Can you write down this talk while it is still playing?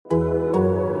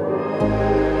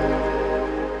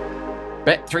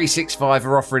Bet365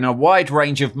 are offering a wide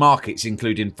range of markets,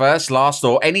 including first, last,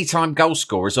 or anytime goal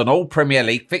scorers on all Premier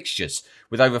League fixtures.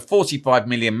 With over 45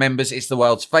 million members, it's the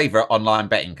world's favourite online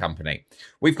betting company.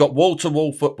 We've got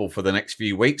wall-to-wall football for the next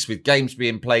few weeks, with games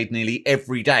being played nearly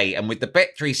every day. And with the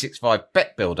Bet365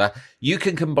 Bet Builder, you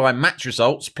can combine match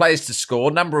results, players to score,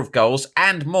 number of goals,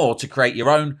 and more to create your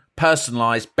own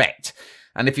personalised bet.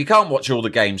 And if you can't watch all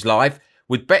the games live,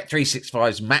 with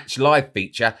Bet365's Match Live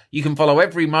feature, you can follow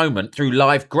every moment through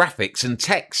live graphics and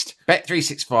text.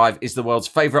 Bet365 is the world's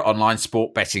favourite online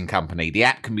sport betting company. The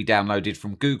app can be downloaded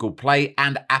from Google Play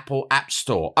and Apple App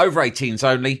Store. Over 18s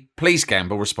only. Please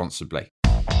gamble responsibly.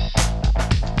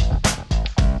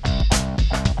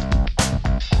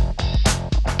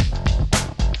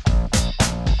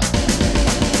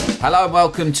 Hello and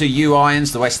welcome to You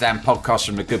Irons, the West Ham podcast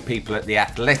from the good people at The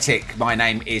Athletic. My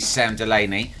name is Sam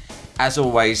Delaney. As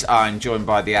always, I'm joined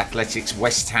by The Athletic's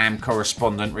West Ham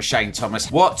correspondent, Roshane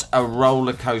Thomas. What a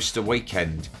roller coaster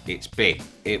weekend it's been.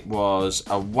 It was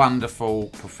a wonderful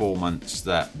performance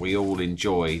that we all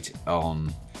enjoyed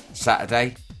on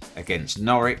Saturday against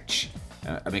Norwich.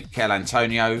 Mikel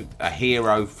Antonio, a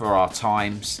hero for our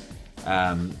times,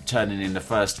 turning in the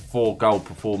first 4-goal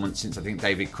performance since I think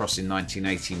David Cross in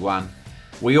 1981.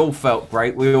 We all felt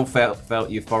great. We all felt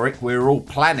euphoric. We were all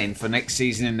planning for next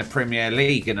season in the Premier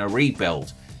League and a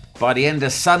rebuild. By the end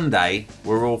of Sunday,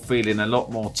 we're all feeling a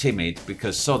lot more timid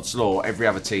because sod's law, every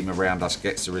other team around us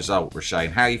gets the result,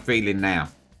 Roshane. How are you feeling now?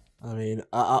 I mean,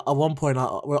 at one point,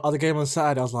 at the game on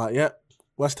Saturday, I was like, yep,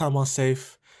 West Ham are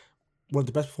safe. One of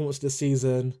the best performances of the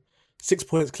season. 6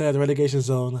 points clear of the relegation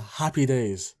zone. Happy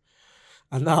days.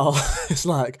 And now it's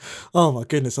like, oh my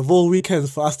goodness, of all weekends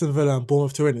for Aston Villa and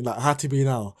Bournemouth to win, it had to be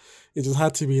now. It just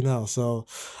had to be now. So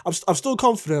I'm still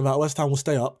confident that West Ham will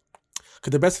stay up.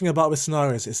 Because the best thing about this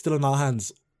scenario is it's still in our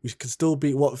hands. We can still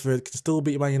beat Watford, can still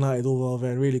beat Man United, although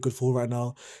they're in really good form right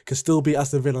now. Can still beat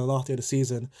Aston Villa last year of the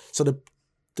season. So the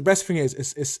best thing is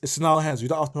it's in our hands. We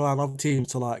don't have to rely on other teams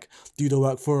to do the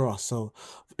work for us. So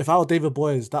if I were David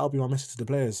Boyes, that would be my message to the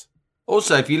players.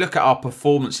 Also, if you look at our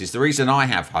performances, the reason I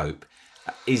have hope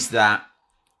is that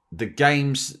the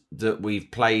games that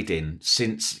we've played in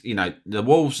since, the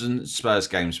Wolves and Spurs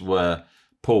games were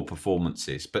poor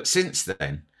performances. But since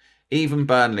then, even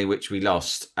Burnley, which we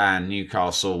lost, and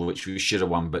Newcastle, which we should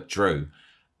have won but drew,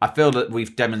 I feel that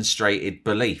we've demonstrated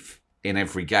belief in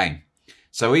every game.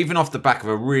 So even off the back of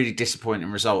a really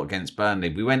disappointing result against Burnley,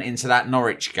 we went into that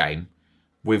Norwich game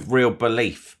with real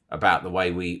belief about the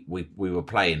way we were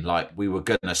playing, like we were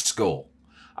going to score.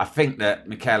 I think that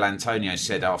Mikel Antonio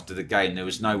said after the game there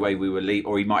was no way we were leaving,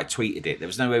 or he might have tweeted it, there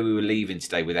was no way we were leaving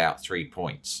today without 3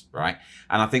 points, right?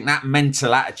 And I think that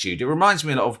mental attitude, it reminds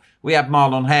me a lot of, we had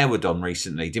Marlon Harewood on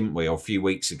recently, didn't we, or a few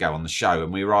weeks ago on the show,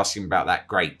 and we were asking about that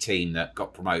great team that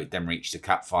got promoted, then reached the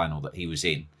cup final that he was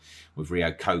in, with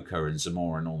Rio Coca and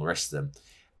Zamora and all the rest of them.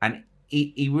 And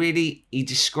he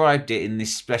described it in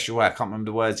this special way, I can't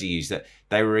remember the words he used, that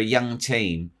they were a young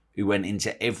team who went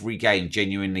into every game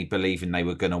genuinely believing they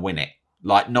were going to win it.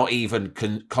 Like not even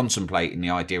contemplating the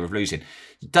idea of losing.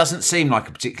 It doesn't seem like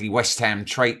a particularly West Ham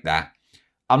trait, that.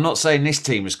 I'm not saying this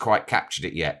team has quite captured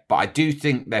it yet, but I do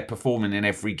think they're performing in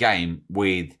every game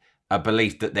with a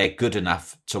belief that they're good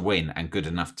enough to win and good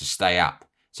enough to stay up.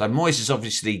 So Moyes has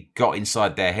obviously got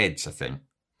inside their heads, I think.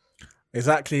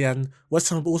 Exactly, and West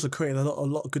Ham also created a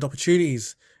lot of good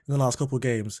opportunities in the last couple of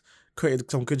games.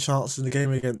 Created some good chances in the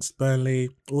game against Burnley.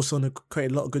 Also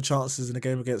created a lot of good chances in the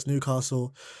game against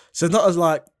Newcastle. So it's not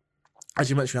as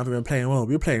you mentioned, we haven't been playing well.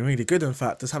 We were playing really good, in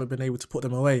fact. Just haven't been able to put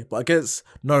them away. But against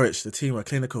Norwich, the team were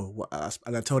clinical,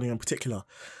 and Antonio in particular.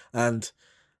 And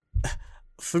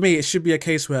for me, it should be a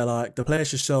case where the players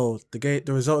should show the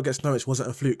result against Norwich wasn't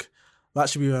a fluke. That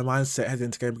should be my mindset heading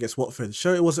into the game against Watford.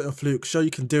 Show it wasn't a fluke. Show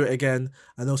you can do it again,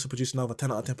 and also produce another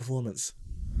 10 out of 10 performance.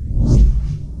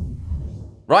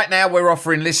 Right now, we're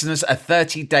offering listeners a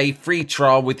 30-day free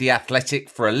trial with The Athletic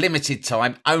for a limited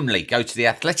time only. Go to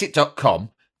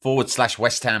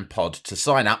theathletic.com/West Ham Pod to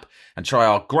sign up and try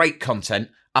our great content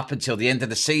up until the end of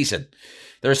the season.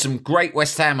 There are some great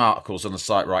West Ham articles on the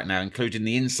site right now, including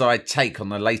the inside take on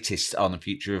the latest on the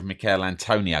future of Mikel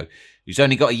Antonio, who's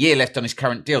only got a year left on his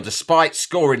current deal, despite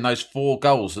scoring those 4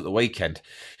 goals at the weekend.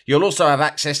 You'll also have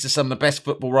access to some of the best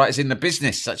football writers in the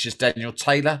business, such as Daniel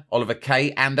Taylor, Oliver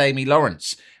Kay, and Amy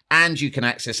Lawrence. And you can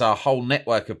access our whole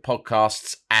network of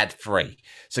podcasts ad-free.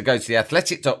 So go to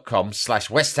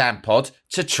theathletic.com/West Ham Pod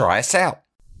to try us out.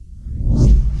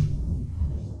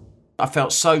 I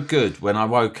felt so good when I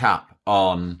woke up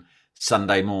on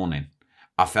Sunday morning.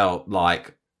 I felt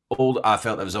like I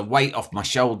felt there was a weight off my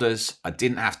shoulders. I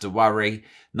didn't have to worry.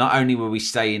 Not only were we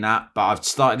staying up, but I've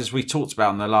started, as we talked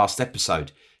about in the last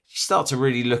episode, you start to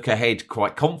really look ahead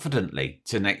quite confidently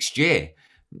to next year.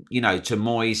 To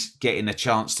Moyes getting a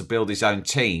chance to build his own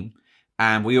team.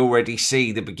 And we already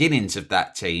see the beginnings of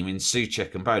that team in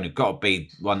Souček and Bowen. Have got to be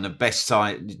one of the best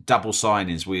double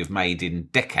signings we have made in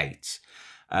decades.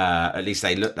 At least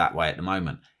they look that way at the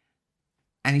moment.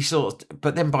 And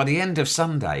but then by the end of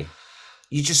Sunday,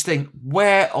 you just think,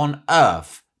 where on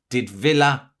earth did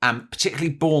Villa and particularly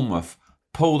Bournemouth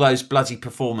pull those bloody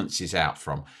performances out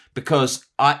from? Because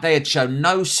they had shown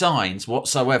no signs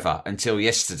whatsoever until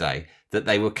yesterday that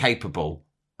they were capable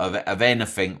of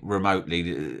anything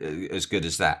remotely as good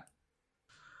as that.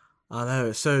 I know,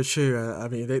 it's so true. I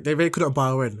mean, they really couldn't buy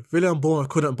a win. Villa and Bournemouth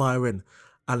couldn't buy a win.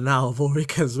 And now, of all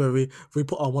weekends where we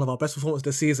put on one of our best performances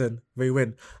this season, we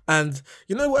win. And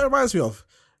you know what it reminds me of?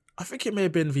 I think it may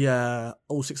have been the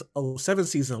 06-07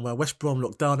 season where West Brom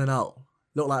looked down and out.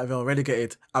 Looked like they were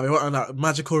relegated. And we went on that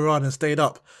magical run and stayed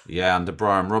up. Yeah, under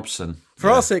Brian Robson. For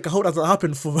our sake, I hope that doesn't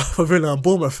happen for Villa and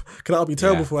Bournemouth. Because that would be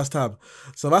terrible for West Ham.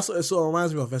 So that's what it sort of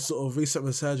reminds me of, their sort of recent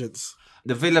resurgence.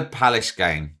 The Villa Palace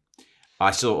game,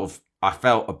 I felt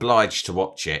obliged to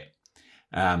watch it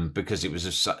because it was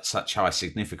of such high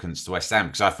significance to West Ham.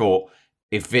 Because I thought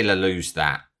if Villa lose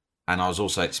that, and I was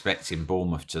also expecting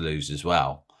Bournemouth to lose as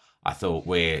well, I thought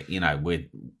we're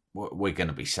going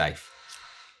to be safe.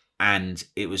 And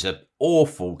it was an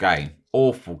awful game.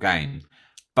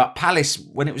 But Palace,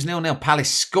 when it was 0-0,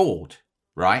 Palace scored,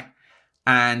 right?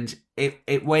 And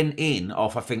it went in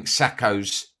off, I think,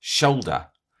 Sakho's shoulder.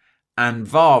 And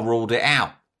VAR ruled it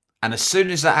out. And as soon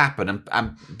as that happened,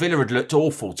 and Villa had looked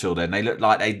awful till then. They looked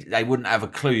like they wouldn't have a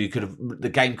clue. The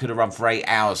game could have run for 8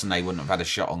 hours and they wouldn't have had a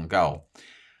shot on goal.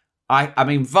 I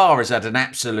mean, VAR has had an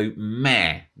absolute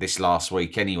mare this last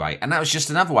week anyway. And that was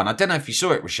just another one. I don't know if you saw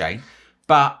it, Rashane.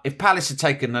 But if Palace had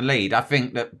taken the lead, I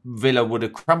think that Villa would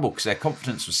have crumbled because their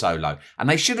confidence was so low. And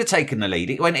they should have taken the lead.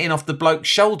 It went in off the bloke's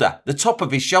shoulder, the top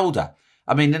of his shoulder.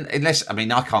 I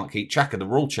can't keep track of the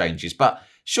rule changes, but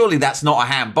surely that's not a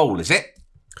handball, is it?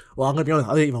 Well, I'm going to be honest,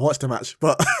 I didn't even watch the match,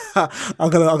 but I'm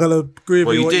gonna agree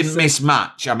with you. Well, you didn't miss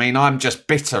much. I mean, I'm just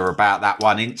bitter about that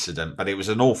one incident, but it was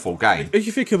an awful game. If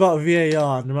you think about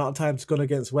VAR and the amount of time it's gone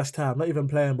against West Ham, not even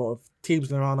playing, but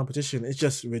teams in around opposition, it's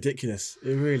just ridiculous.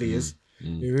 It really is.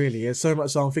 It really is. So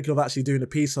much so I'm thinking of actually doing a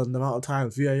piece on the amount of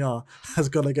times VAR has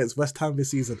gone against West Ham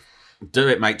this season. Do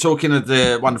it, mate. Talking of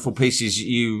the wonderful pieces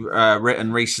you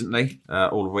written recently,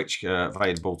 all of which are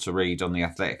available to read on The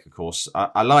Athletic, of course.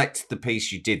 I liked the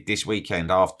piece you did this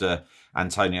weekend after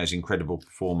Antonio's incredible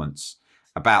performance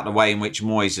about the way in which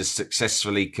Moyes has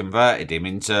successfully converted him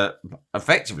into,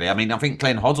 effectively, I mean, I think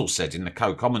Glenn Hoddle said in the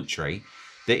co-commentary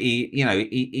that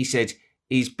he said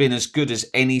he's been as good as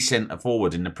any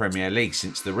centre-forward in the Premier League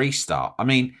since the restart. I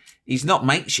mean, he's not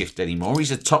makeshift anymore.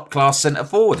 He's a top-class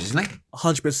centre-forward, isn't he?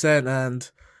 100%. And,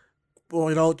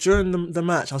 well, during the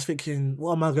match, I was thinking,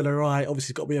 what am I going to write?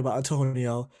 Obviously, it's got to be about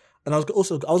Antonio. And I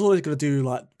was always going to do,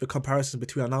 like, the comparison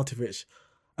between Arnautovic.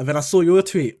 And then I saw your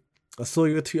tweet. About,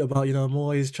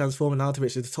 Moyes transforming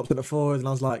Arnautovic into top centre-forward. And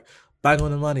I was like, bang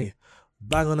on the money.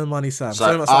 Bang on the money, Sam.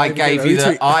 So I gave you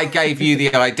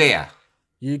the idea.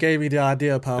 You gave me the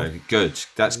idea, pal. Very good.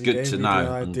 That's good to know.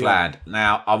 I'm glad.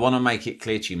 Now, I want to make it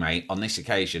clear to you, mate, on this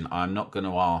occasion, I'm not going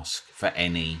to ask for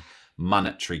any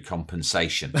monetary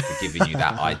compensation for giving you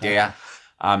that idea.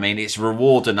 I mean, it's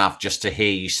reward enough just to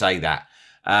hear you say that.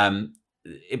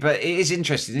 But it is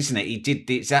interesting, isn't it? He did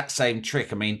the exact same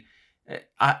trick. I mean,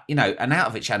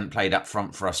 Arnautovic hadn't played up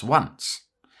front for us once.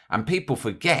 And people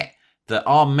forget that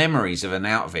our memories of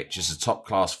Arnautovic as a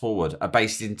top-class forward are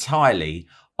based entirely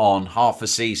on half a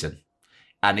season.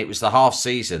 And it was the half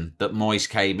season that Moyes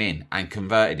came in and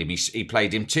converted him. He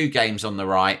played him 2 games on the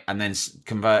right and then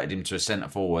converted him to a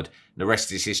centre-forward. The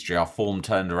rest is history. Our form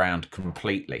turned around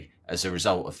completely as a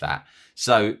result of that.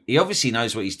 So he obviously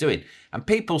knows what he's doing. And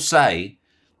people say,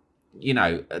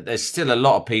 there's still a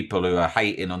lot of people who are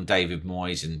hating on David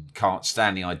Moyes and can't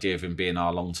stand the idea of him being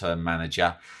our long-term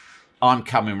manager. I'm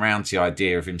coming round to the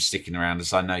idea of him sticking around,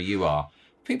 as I know you are.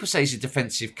 People say he's a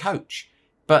defensive coach.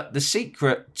 But the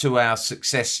secret to our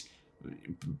success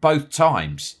both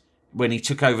times, when he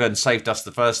took over and saved us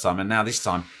the first time and now this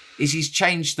time, is he's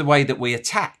changed the way that we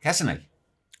attack, hasn't he?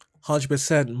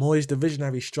 100%. Moyes, the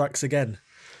visionary, strikes again.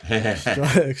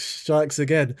 Strikes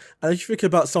again. And if you think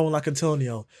about someone like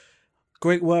Antonio,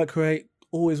 great work rate,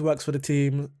 always works for the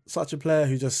team, such a player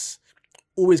who just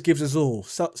always gives us all.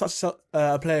 Such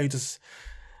a player who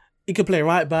he can play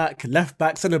right back, left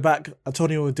back, centre back,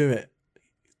 Antonio will do it.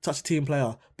 Such a team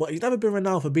player, but he's never been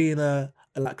renowned for being a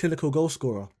clinical goal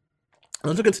scorer. And I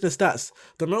was looking to the stats.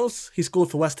 The most he scored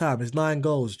for West Ham is 9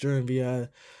 goals during the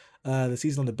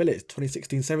season on the billet,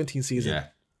 2016-17 season. Yeah.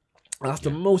 And that's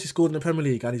the most he scored in the Premier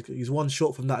League, and he's one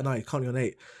short from that now. He's currently on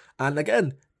 8. And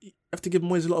again, you have to give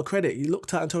Moyes a lot of credit. He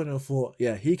looked at Antonio and thought,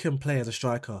 yeah, he can play as a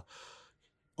striker.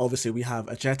 Obviously, we have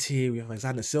Ajeti, we have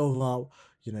Alexander Silva.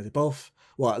 They both...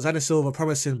 Well, Alexander Silva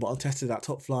promising but untested at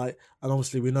top flight. And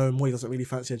obviously, we know Moyes doesn't really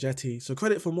fancy Ajeti. So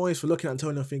credit for Moyes for looking at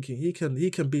Antonio thinking, he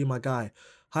can be my guy.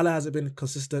 Hala hasn't been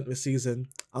consistent this season.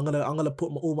 I'm gonna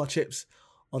put all my chips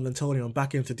on Antonio and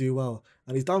back him to do well.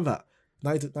 And he's done that.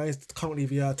 Now he's currently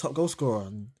the top goal scorer.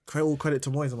 And all credit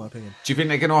to Moyes, in my opinion. Do you think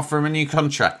they're going to offer him a new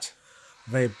contract?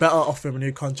 They better offer him a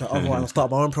new contract, otherwise I'll start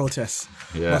my own protest.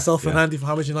 Myself and Andy from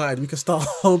Hammers United, we can start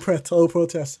our own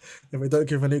protest if we don't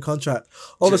give him a new contract.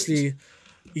 Obviously,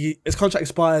 his contract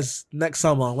expires next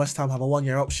summer. West Ham have a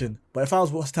 1-year option. But if I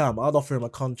was West Ham, I'd offer him a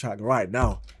contract right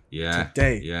now. Yeah.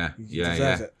 Today. He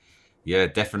deserves it. Yeah,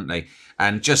 definitely.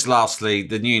 And just lastly,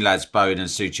 the new lads, Bowen and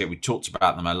Souček, we talked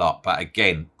about them a lot. But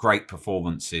again, great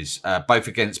performances, both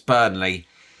against Burnley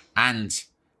and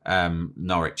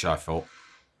Norwich, I thought.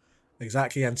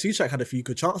 Exactly, and Souček had a few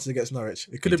good chances against Norwich.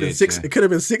 It could have been 6. Yeah. It could have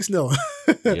been 6-0.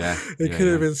 It could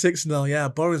have been 6-0. Yeah,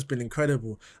 Bowen's been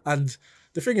incredible. And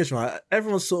the thing is, right,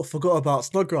 everyone sort of forgot about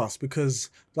Snodgrass because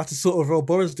that's the sort of role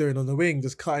Bowen's doing on the wing,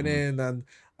 just cutting in and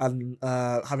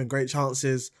having great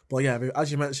chances. But yeah,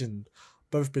 as you mentioned,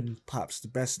 both been perhaps the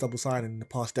best double signing in the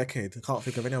past decade. I can't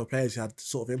think of any other players who had the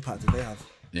sort of impact that they have.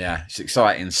 Yeah, it's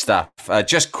exciting stuff.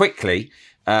 Just quickly.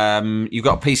 You've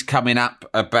got a piece coming up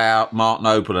about Mark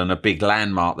Noble and a big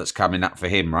landmark that's coming up for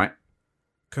him, right?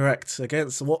 Correct.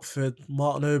 Against Watford,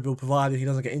 Mark Noble, provided he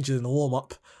doesn't get injured in the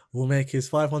warm-up, will make his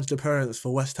 500th appearance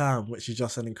for West Ham, which is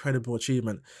just an incredible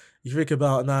achievement. You think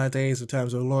about nowadays in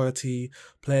terms of loyalty,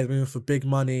 players moving for big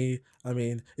money. I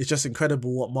mean, it's just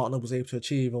incredible what Mark Noble was able to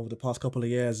achieve over the past couple of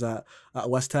years at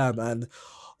West Ham. And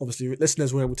obviously,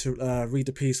 listeners were able to read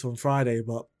the piece on Friday,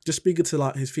 but just speaking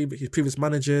to his previous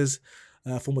managers,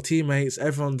 former teammates,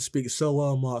 everyone speaks so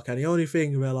well, Mark. And the only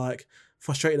thing we're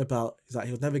frustrated about is that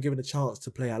he was never given a chance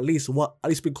to play at least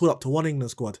been called up to one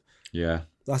England squad. Yeah,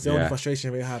 that's the only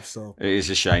frustration we have. So it is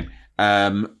a shame.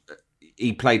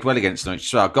 He played well against Norwich.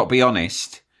 So I've got to be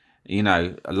honest.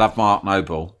 I love Mark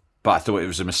Noble, but I thought it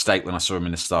was a mistake when I saw him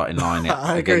in the starting line.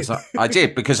 I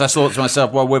did, because I thought to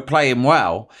myself, well, we're playing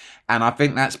well, and I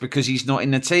think that's because he's not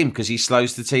in the team, because he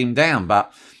slows the team down.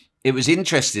 But it was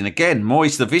interesting. Again,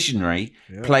 Moyes, the visionary,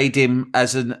 played him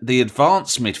as the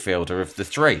advanced midfielder of the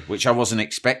three, which I wasn't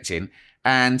expecting.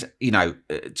 And,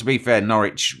 to be fair,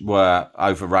 Norwich were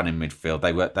overrunning midfield.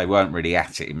 They weren't really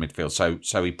at it in midfield.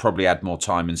 So he probably had more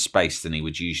time and space than he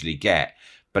would usually get.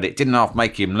 But it didn't half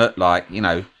make him look like,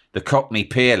 the Cockney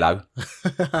Pirlo.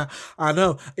 I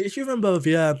know. If you remember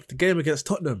the game against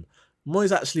Tottenham,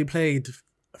 Moyes actually played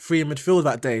 3 in midfield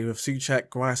that day with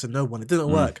Souček, Rice and Noble. It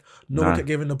didn't work. No one kept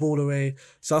giving the ball away.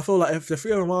 So I feel like if the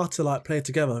 3 of them are to play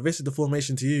together, this is the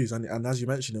formation to use. And as you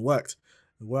mentioned, it worked.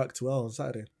 It worked well on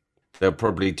Saturday. They'll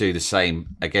probably do the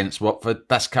same against Watford.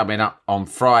 That's coming up on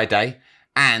Friday.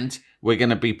 And we're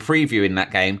going to be previewing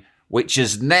that game, which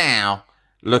is now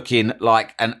looking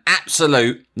like an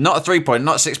absolute, not a 3-point,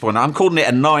 not a 6-point. I'm calling it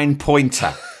a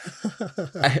 9-pointer.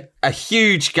 a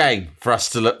huge game for us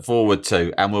to look forward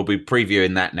to. And we'll be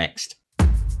previewing that next.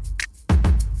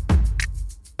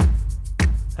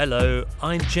 Hello,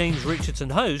 I'm James Richardson,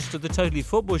 host of the Totally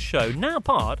Football Show, now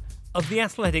part of the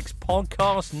Athletics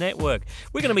Podcast Network.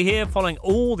 We're going to be here following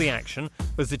all the action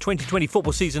as the 2020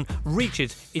 football season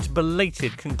reaches its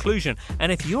belated conclusion.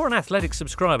 And if you're an Athletics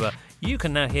subscriber, you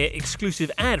can now hear exclusive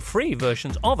ad-free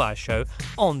versions of our show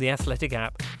on the Athletic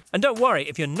app. And don't worry,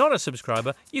 if you're not a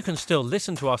subscriber, you can still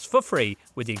listen to us for free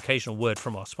with the occasional word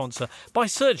from our sponsor by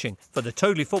searching for The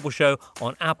Totally Football Show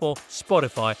on Apple,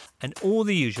 Spotify and all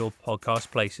the usual podcast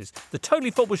places. The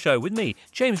Totally Football Show with me,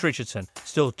 James Richardson,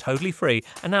 still totally free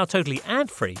and now totally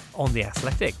ad-free on The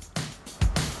Athletic.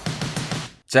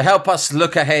 To help us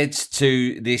look ahead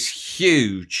to this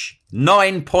huge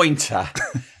 9-pointer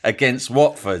against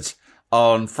Watford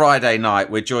on Friday night,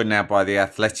 we're joined now by the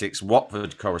Athletics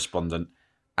Watford correspondent,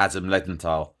 Adam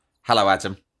Leadenthal. Hello,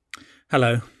 Adam.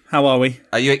 Hello. How are we?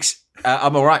 Are you?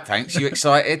 I'm all right, thanks. You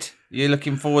excited? You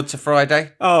looking forward to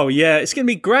Friday? Oh yeah, it's going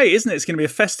to be great, isn't it? It's going to be a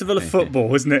festival of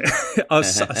football, isn't it? I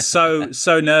was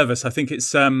so nervous. I think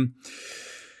it's going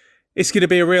to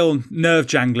be a real nerve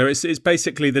jangler. It's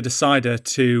basically the decider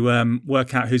to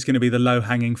work out who's going to be the low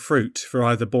hanging fruit for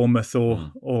either Bournemouth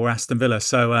or Aston Villa.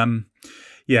 So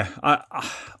yeah,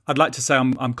 I'd like to say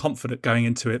I'm confident going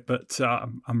into it, but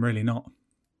I'm really not.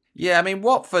 Yeah, I mean,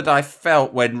 Watford, I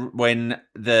felt when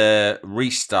the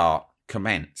restart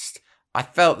commenced, I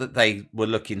felt that they were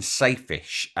looking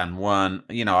safeish and weren't,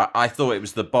 I thought it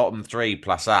was the bottom three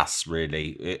plus us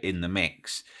really in the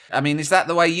mix. I mean, is that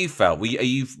the way you felt? Were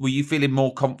you feeling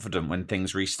more confident when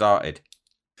things restarted?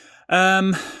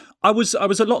 I was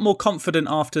a lot more confident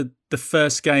after the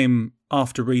first game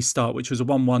after restart, which was a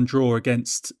 1-1 draw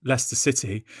against Leicester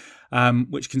City,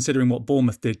 which, considering what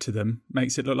Bournemouth did to them,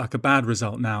 makes it look like a bad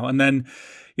result now. And then,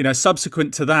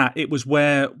 subsequent to that, it was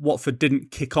where Watford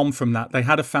didn't kick on from that. They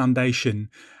had a foundation,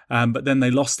 but then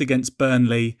they lost against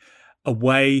Burnley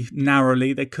away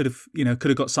narrowly. They could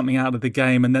have got something out of the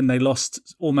game, and then they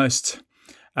lost almost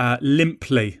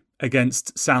limply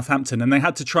against Southampton, and they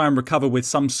had to try and recover with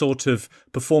some sort of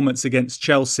performance against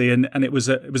Chelsea, and it was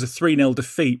a 3-0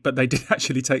 defeat, but they did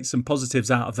actually take some positives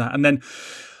out of that. And then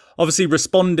obviously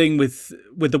responding with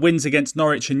the wins against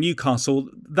Norwich and Newcastle,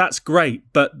 that's great,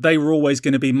 but they were always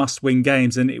going to be must-win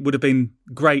games, and it would have been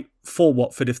great for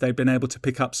Watford if they'd been able to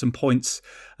pick up some points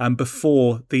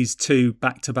before these two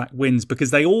back-to-back wins,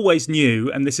 because they always knew,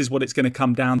 and this is what it's going to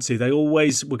come down to, they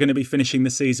always were going to be finishing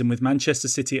the season with Manchester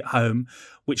City at home,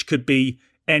 which could be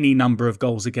any number of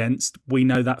goals against. We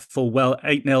know that full well.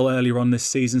 8-0 earlier on this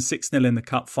season, 6-0 in the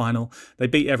cup final. They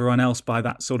beat everyone else by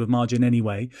that sort of margin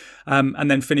anyway.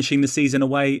 And then finishing the season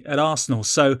away at Arsenal.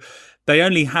 So they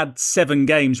only had 7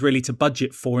 games really to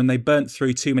budget for, and they burnt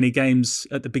through too many games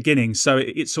at the beginning. So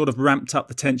it sort of ramped up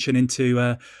the tension into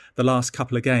the last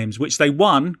couple of games, which they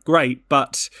won, great,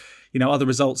 but other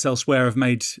results elsewhere have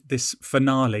made this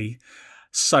finale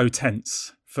so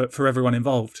tense for everyone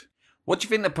involved. What do you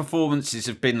think the performances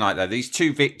have been like, though? These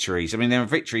 2 victories, I mean, there are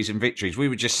victories and victories. We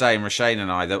were just saying, Roshane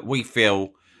and I, that we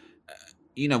feel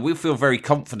very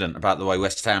confident about the way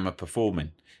West Ham are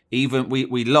performing. Even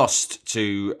we lost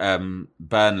to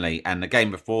Burnley, and the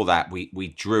game before that,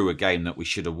 we drew a game that we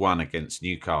should have won against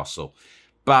Newcastle.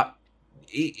 But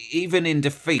even in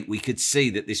defeat, we could see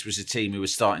that this was a team who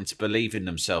was starting to believe in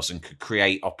themselves and could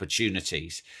create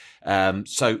opportunities. I'm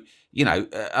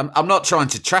not trying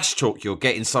to trash talk you or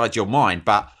get inside your mind,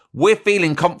 but we're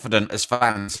feeling confident as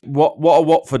fans. What are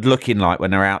Watford looking like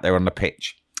when they're out there on the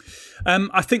pitch?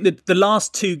 I think that the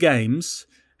last 2 games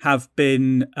have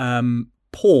been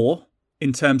poor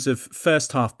in terms of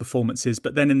first half performances,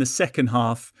 but then in the second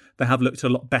half, they have looked a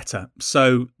lot better.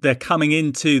 So they're coming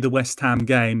into the West Ham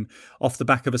game off the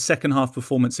back of a second half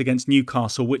performance against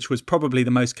Newcastle, which was probably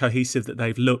the most cohesive that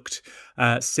they've looked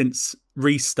since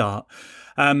restart.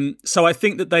 So I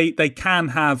think that they can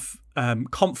have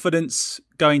confidence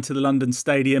going to the London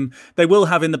Stadium. They will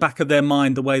have in the back of their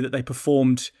mind the way that they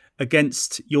performed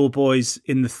against your boys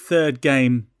in the 3rd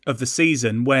game of the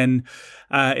season, when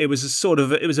it was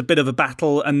a bit of a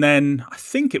battle, and then I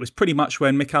think it was pretty much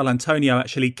when Michail Antonio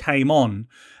actually came on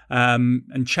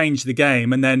and changed the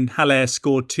game, and then Haller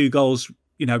scored 2 goals,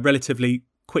 relatively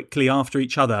quickly after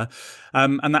each other,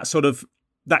 and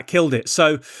that killed it.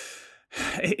 So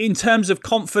in terms of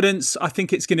confidence, I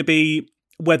think it's going to be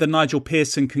whether Nigel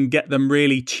Pearson can get them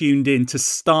really tuned in to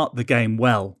start the game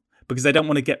well, because they don't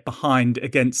want to get behind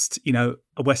against,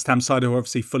 a West Ham side who are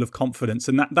obviously full of confidence.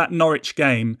 And that Norwich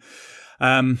game,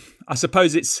 I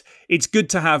suppose it's good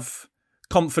to have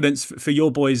confidence for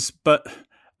your boys, but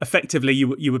effectively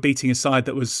you were beating a side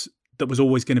that was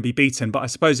always going to be beaten. But I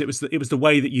suppose it was the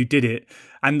way that you did it,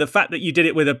 and the fact that you did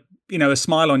it with a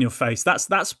smile on your face.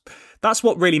 That's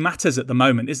what really matters at the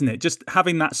moment, isn't it? Just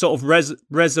having that sort of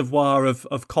reservoir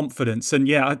of confidence. And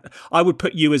yeah, I would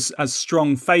put you as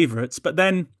strong favourites, but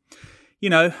then,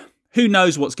 who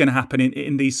knows what's going to happen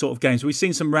in these sort of games. We've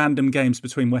seen some random games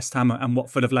between West Ham and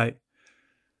Watford of late.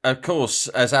 Of course,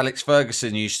 as Alex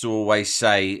Ferguson used to always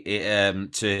say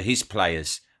to his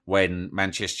players when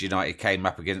Manchester United came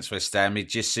up against West Ham, he'd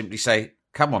just simply say,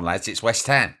 "Come on, lads, it's West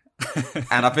Ham."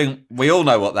 And I think we all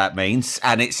know what that means.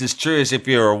 And it's as true as if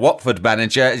you're a Watford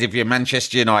manager as if you're a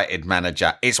Manchester United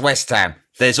manager. It's West Ham.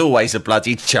 There's always a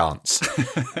bloody chance.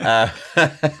 Yeah,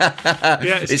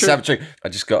 it's true. I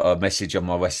just got a message on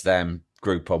my West Ham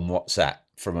group on WhatsApp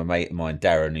from a mate of mine,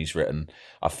 Darren, who's written,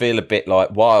 "I feel a bit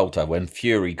like Wilder when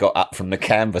Fury got up from the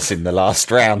canvas in the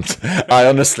last round." I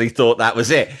honestly thought that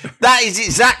was it. That is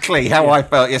exactly how I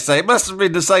felt yesterday. It must have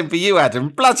been the same for you, Adam.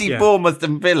 Bloody Bournemouth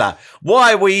and Villa.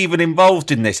 Why are we even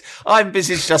involved in this? I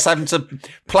envisaged us having to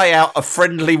play out a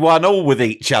friendly 1-1 with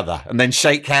each other and then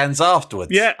shake hands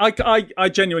afterwards. Yeah, I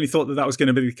genuinely thought that was going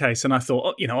to be the case. And I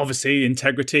thought, obviously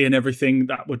integrity and everything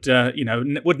that would,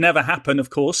 would never happen,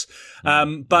 of course.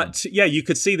 But yeah, you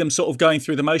could see them sort of going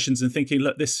through the motions and thinking,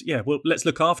 look, let's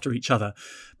look after each other.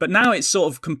 But now it's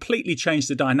sort of completely changed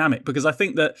the dynamic, because I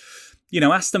think that,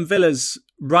 Aston Villa's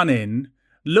run-in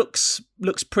looks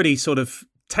pretty sort of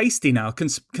tasty now,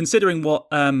 considering what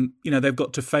they've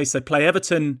got to face. They play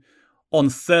Everton on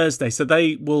Thursday, so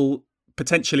they will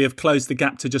potentially have closed the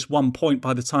gap to just 1 point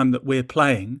by the time that we're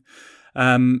playing.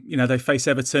 They face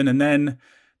Everton, and then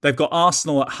they've got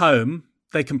Arsenal at home.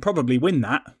 They can probably win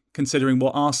that, considering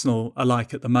what Arsenal are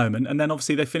like at the moment. And then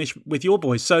obviously they finish with your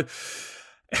boys. So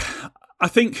I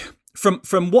think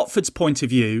from Watford's point of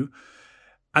view,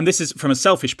 and this is from a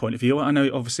selfish point of view, I know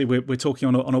obviously we're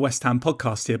talking on a West Ham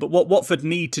podcast here, but what Watford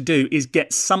need to do is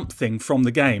get something from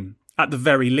the game at the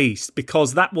very least,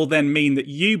 because that will then mean that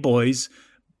you boys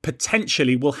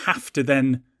potentially will have to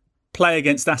then play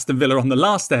against Aston Villa on the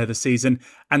last day of the season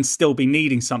and still be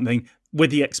needing something, with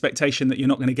the expectation that you're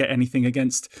not going to get anything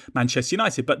against Manchester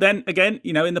United. But then again,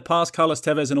 in the past, Carlos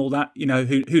Tevez and all that,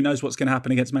 who knows what's going to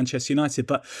happen against Manchester United.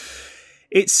 But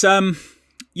it's going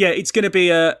to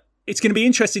be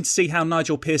interesting to see how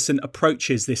Nigel Pearson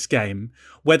approaches this game,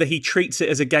 whether he treats it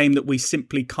as a game that we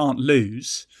simply can't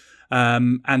lose,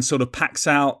 and sort of packs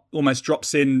out, almost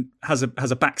drops in, has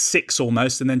a back six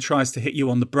almost, and then tries to hit you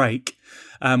on the break,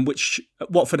 which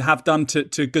Watford have done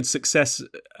to good success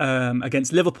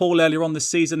against Liverpool earlier on this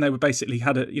season. They were basically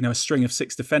had a string of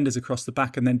 6 defenders across the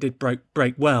back and then did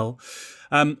break well,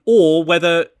 or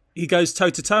whether he goes toe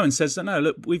to toe and says, no,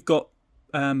 look, we've got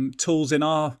tools in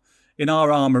our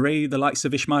armoury, the likes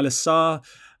of Ismail Assar,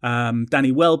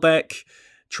 Danny Welbeck,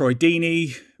 Troy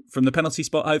Deeney from the penalty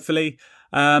spot, hopefully,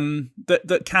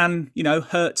 that can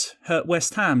hurt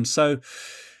West Ham. So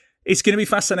it's going to be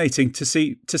fascinating to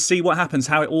see what happens,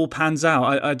 how it all pans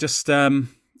out. I just and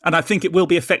I think it will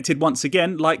be affected once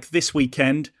again, like this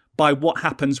weekend, by what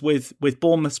happens with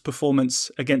Bournemouth's performance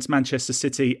against Manchester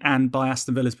City and by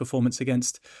Aston Villa's performance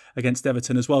against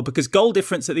Everton as well, because goal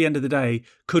difference at the end of the day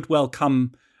could well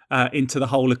come into the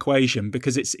whole equation,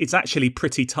 because it's actually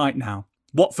pretty tight now.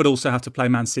 Watford also have to play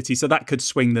Man City, so that could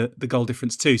swing the goal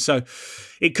difference too. So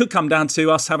it could come down to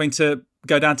us having to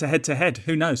go down to head.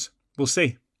 Who knows? We'll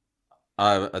see.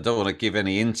 I don't want to give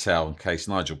any intel in case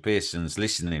Nigel Pearson's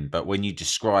listening, but when you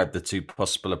describe the two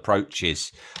possible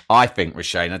approaches, I think,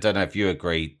 Roshane, I don't know if you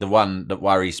agree, the one that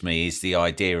worries me is the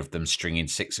idea of them stringing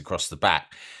 6 across the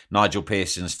back. Nigel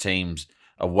Pearson's teams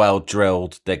are well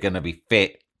drilled. They're going to be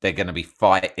fit. They're going to be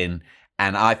fighting.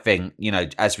 And I think,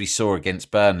 as we saw against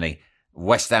Burnley,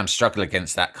 West Ham struggle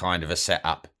against that kind of a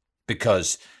setup,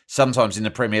 because sometimes in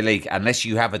the Premier League, unless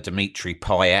you have a Dimitri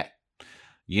Payet,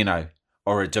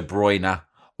 or a De Bruyne,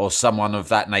 or someone of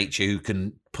that nature who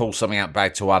can pull something out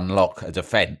bag to unlock a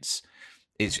defence,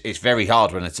 it's very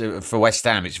hard when for West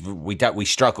Ham. We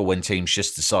struggle when teams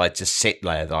just decide to sit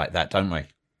there like that, don't we?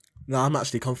 No, I'm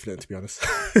actually confident, to be honest.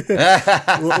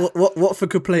 Watford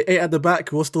could play 8 at the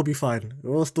back. We'll still be fine. Adam.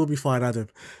 We'll still be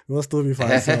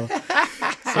fine. So.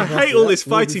 I hate all this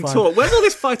fighting talk. Where's all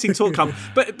this fighting talk come?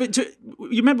 But you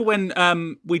remember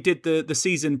when we did the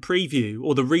season preview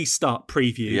or the restart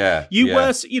preview? Yeah.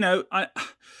 Were,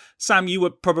 Sam, you were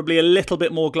probably a little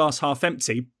bit more glass half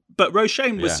empty. But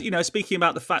Roshane was, speaking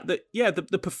about the fact that,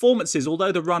 the performances,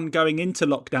 although the run going into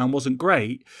lockdown wasn't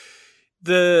great,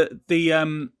 the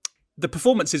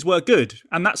performances were good.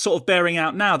 And that's sort of bearing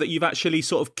out now that you've actually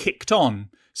sort of kicked on.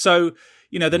 So,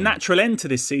 the natural end to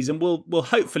this season will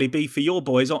hopefully be for your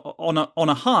boys on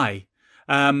a high.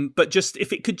 But just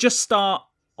if it could just start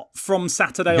from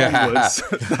Saturday onwards,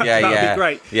 that would be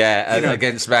great. Yeah,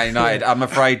 against Man United. I'm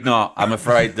afraid not. I'm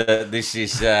afraid that this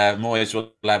is Moyes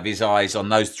will have his eyes on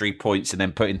those 3 points and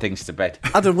then putting things to bed.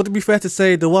 Adam, would it be fair to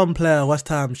say the one player West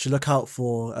Ham should look out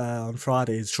for on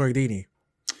Friday is Troy Deeney?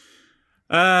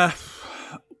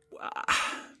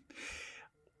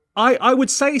 I would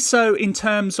say so in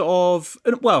terms of,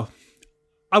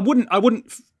 I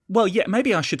wouldn't. Well, yeah,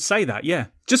 maybe I should say that. Yeah,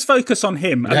 just focus on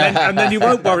him, and then you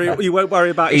won't worry. You won't worry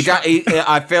about.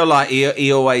 I feel like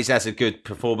he always has a good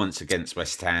performance against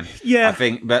West Ham. Yeah, I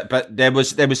think, but there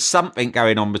was something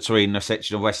going on between a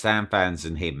section of West Ham fans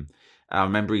and him. I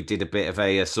remember he did a bit of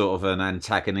a sort of an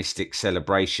antagonistic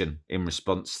celebration in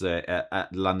response to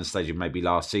at London Stadium maybe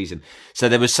last season. So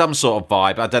there was some sort of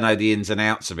vibe. I don't know the ins and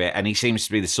outs of it, and he seems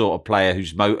to be the sort of player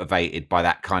who's motivated by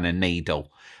that kind of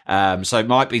needle. So it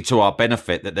might be to our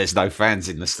benefit that there's no fans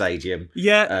in the stadium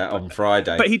on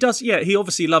Friday. But he does, he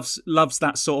obviously loves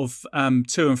that sort of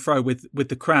to and fro with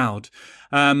the crowd.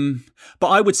 But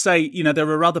I would say, there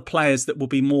are other players that will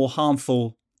be more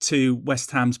harmful to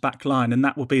West Ham's back line, and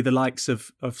that will be the likes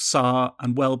of Sarr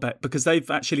and Welbeck, because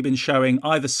they've actually been showing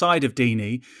either side of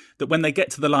Deeney that when they get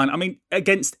to the line, I mean,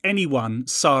 against anyone,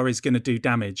 Sarr is going to do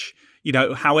damage.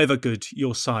 however good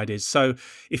your side is. So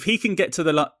if he can get to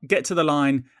the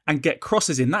line and get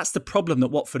crosses in, that's the problem that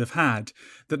Watford have had,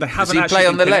 that they haven't actually. Does he play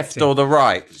on the connecting. left or the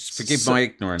right? Forgive my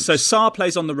ignorance. So Sarr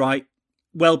plays on the right,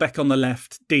 Welbeck on the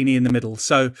left, Deeney in the middle.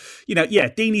 So,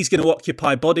 Deeney's going to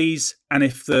occupy bodies, and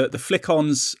if the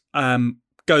flick-ons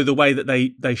go the way that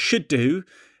they should do,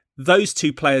 those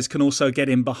two players can also get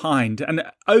in behind. And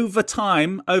over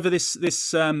time, over this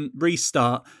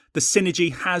restart, the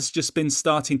synergy has just been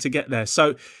starting to get there.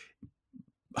 So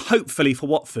hopefully for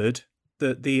Watford,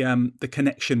 the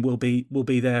connection will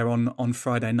be there on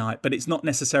Friday night, but it's not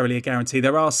necessarily a guarantee.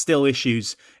 There are still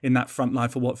issues in that front line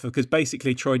for Watford, because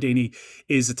basically Troy Deeney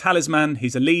is a talisman,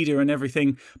 he's a leader and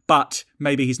everything, but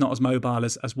maybe he's not as mobile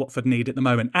as Watford need at the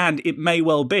moment. And it may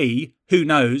well be, who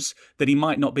knows, that he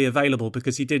might not be available,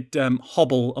 because he did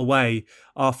hobble away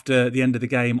after the end of the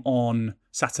game on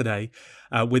Saturday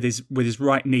with his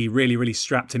right knee really, really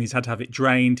strapped, and he's had to have it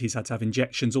drained, he's had to have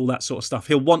injections, all that sort of stuff.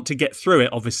 He'll want to get through it,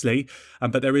 obviously,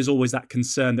 but there is always that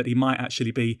concern that he might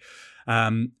actually be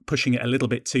pushing it a little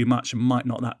bit too much and might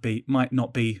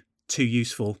not be too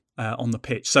useful on the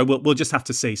pitch. So we'll just have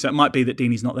to see. So it might be that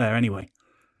Deeney's not there anyway.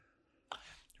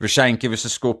 Roshane, give us a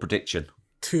score prediction.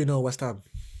 2-0 West Ham.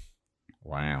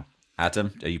 Wow.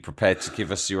 Adam, are you prepared to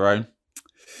give us your own?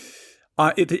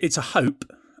 It's a hope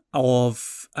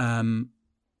of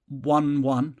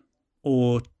 1-1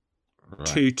 or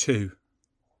 2-2.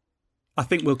 I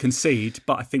think we'll concede,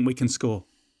 but I think we can score.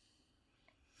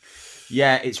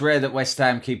 Yeah, it's rare that West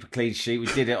Ham keep a clean sheet. We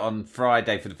did it on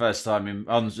Friday for the first time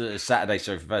on Saturday,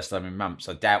 for the first time in months.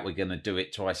 I doubt we're going to do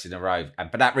it twice in a row. And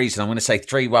for that reason, I'm going to say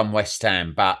 3-1 West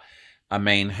Ham. But I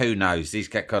mean, who knows?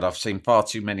 I've seen far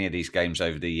too many of these games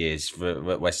over the years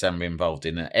for West Ham involved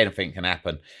in it. Anything can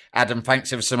happen. Adam,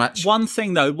 thanks ever so much. One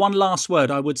thing though, one last word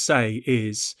I would say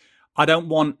is, I don't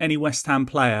want any West Ham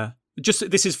player.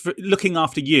 This is for looking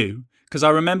after you, because I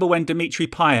remember when Dimitri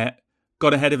Payet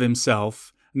got ahead of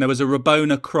himself, and there was a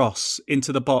Rabona cross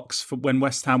into the box for when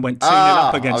West Ham went 2-0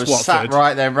 up against Watford. Sat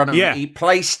right there running. Yeah. He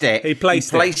placed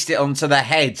it onto the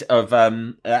head of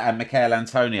Michael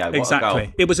Antonio. What exactly. a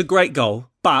goal. It was a great goal,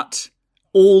 but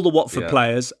all the Watford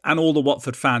players and all the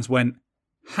Watford fans went,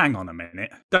 hang on a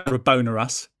minute, don't Rabona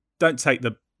us, don't take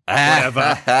the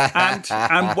whatever.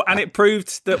 and it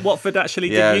proved that Watford actually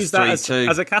did use that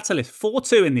as a catalyst.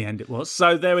 4-2 in the end it was.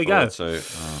 So there we go.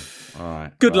 4-2. Oh, all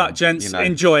right. Good luck, gents.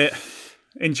 Enjoy it.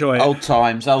 Old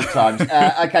times.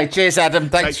 Okay, cheers, Adam.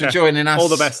 Thanks for joining us. All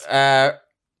the best.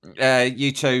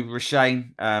 You too,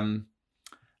 Roshane.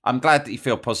 I'm glad that you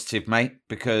feel positive, mate,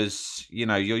 because you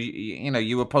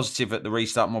were positive at the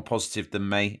restart, more positive than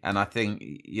me, and I think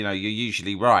you're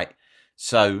usually right.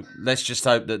 So let's just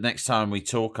hope that next time we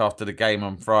talk after the game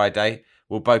on Friday,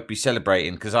 we'll both be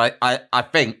celebrating, because I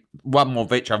think one more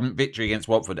victory against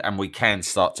Watford, and we can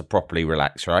start to properly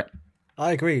relax, right?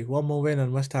 I agree. One more win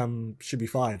and West Ham should be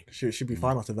fine. Should be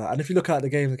fine after that. And if you look at the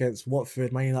games against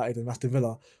Watford, Man United and Aston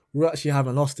Villa, we actually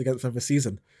haven't lost against them this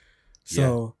season.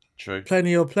 So true.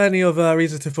 Plenty of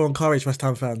reasons to feel encouraged, West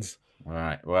Ham fans. All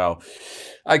right. Well,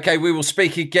 okay, we will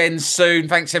speak again soon.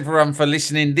 Thanks, everyone, for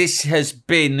listening. This has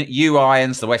been You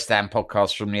Irons, the West Ham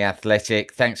podcast from The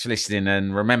Athletic. Thanks for listening.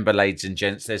 And remember, ladies and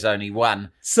gents, there's only one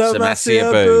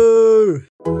Samassia Boo!